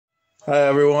Hi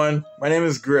everyone, my name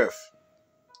is Griff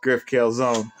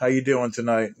Calzone. How you doing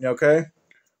tonight? You okay?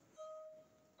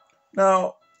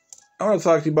 Now, I want to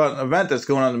talk to you about an event that's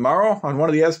going on tomorrow on one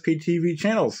of the SPTV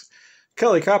channels.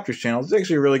 Kelli Copters channel. It's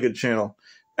actually a really good channel.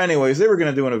 Anyways, they were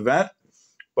going to do an event,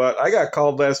 but I got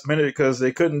called last minute because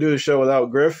they couldn't do the show without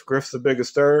Griff. Griff's the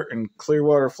biggest star in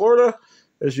Clearwater, Florida.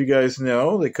 As you guys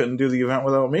know, they couldn't do the event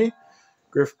without me.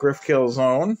 Griff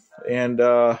Calzone. And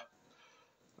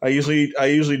I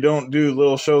usually don't do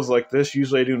little shows like this.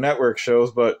 Usually I do network shows,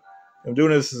 but I'm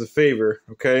doing this as a favor,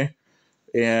 okay?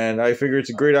 And I figure it's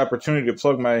a great opportunity to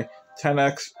plug my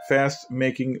 10X Fast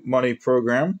Making Money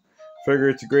program. Figure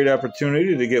it's a great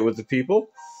opportunity to get with the people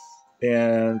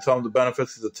and tell them the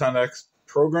benefits of the 10X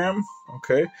program,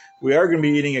 okay? We are going to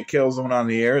be eating at Calzone on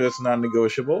the air. That's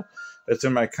non-negotiable. That's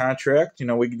in my contract. You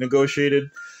know, we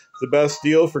negotiated the best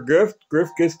deal for Griff. Griff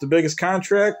gets the biggest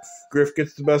contract. Griff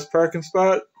gets the best parking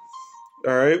spot.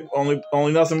 All right, only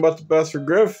nothing but the best for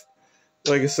Griff.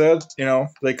 Like I said, you know,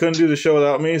 they couldn't do the show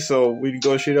without me, so we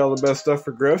negotiated all the best stuff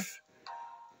for Griff.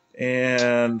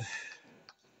 And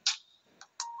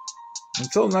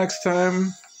until next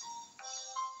time,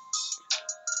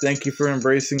 thank you for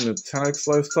embracing the 10X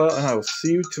lifestyle, and I will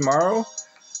see you tomorrow,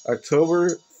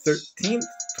 October 13th,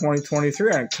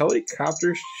 2023 on Kelli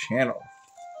Copters channel.